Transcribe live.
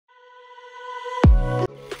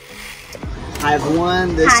Hi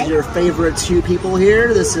everyone, this Hi. is your favorite two people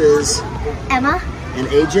here. This is Emma. and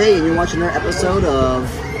AJ, and you're watching our episode of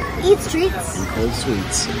Eats Treats. and Cold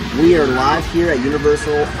Sweets. We are live here at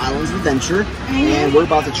Universal Islands of Adventure, and we're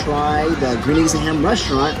about to try the Green Eggs and Ham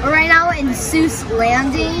restaurant, We're right now in Seuss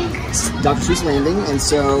Landing. Dr. Seuss Landing, and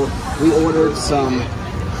so we ordered some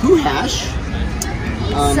Who Hash,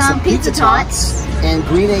 Some pizza tots. and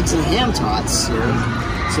Green Eggs and Ham tots here.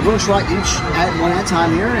 So we're going to try each one at a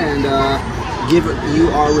time here and give you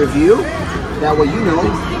our review. That way you know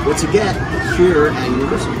what to get here at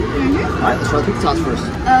Universal. Alright, let's try the pizza tots first.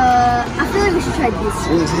 I feel like we should try these.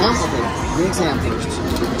 Green Eggs and Ham? Okay, Green Eggs and Ham first.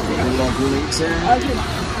 And we got Green Eggs there. Okay.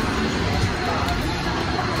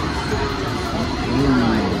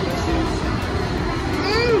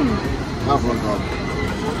 That's really good.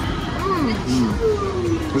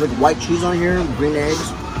 There's like white cheese on here, green eggs,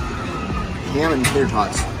 ham and tater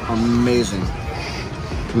tots. Amazing.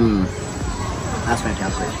 That's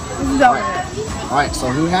fantastic. Alright, so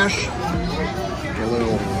Who Hash.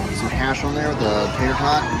 Get some hash on there with the tater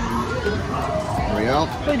tot. There we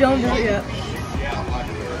go. We don't do it yet.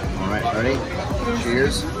 Alright, ready?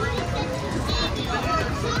 Cheers.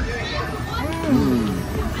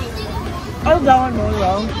 I was that one more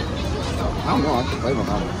though. I don't know, I can flavor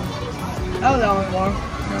that one. I was that one more.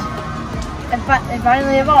 And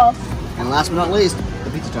finally evolved. And last but not least, the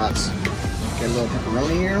pizza tots. Get a little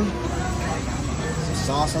pepperoni here. Some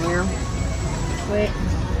sauce on there. Wait.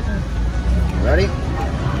 Ready?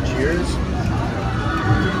 Cheers.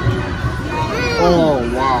 Oh,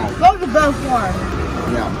 wow. That was the best one.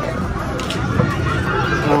 Yeah.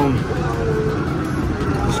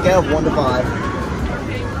 Scale of 1 to 5.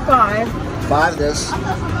 5. 5 this.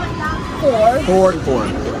 4. 4 and 4.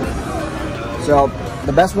 So,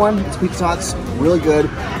 the best one is pizza tots. Really good.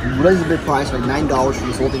 Really a big price, like $9 for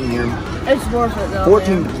this whole thing here. It's worth it though.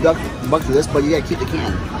 14 bucks for this, but you gotta keep the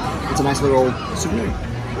can. It's a nice little souvenir.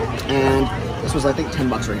 And this was, I think, 10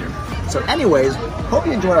 bucks right here. So anyways, hope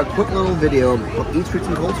you enjoyed our quick little video of Eats Treats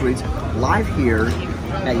and Cold Sweets live here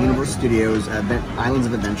at Universal Studios Islands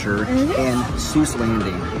of Adventure in Seuss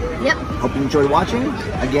Landing. Yep. Hope you enjoyed watching.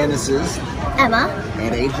 Again, this is Emma.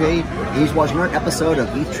 and AJ. He's watching our episode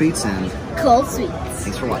of Eats Treats and Cold Sweets.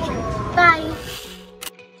 thanks for watching. Bye.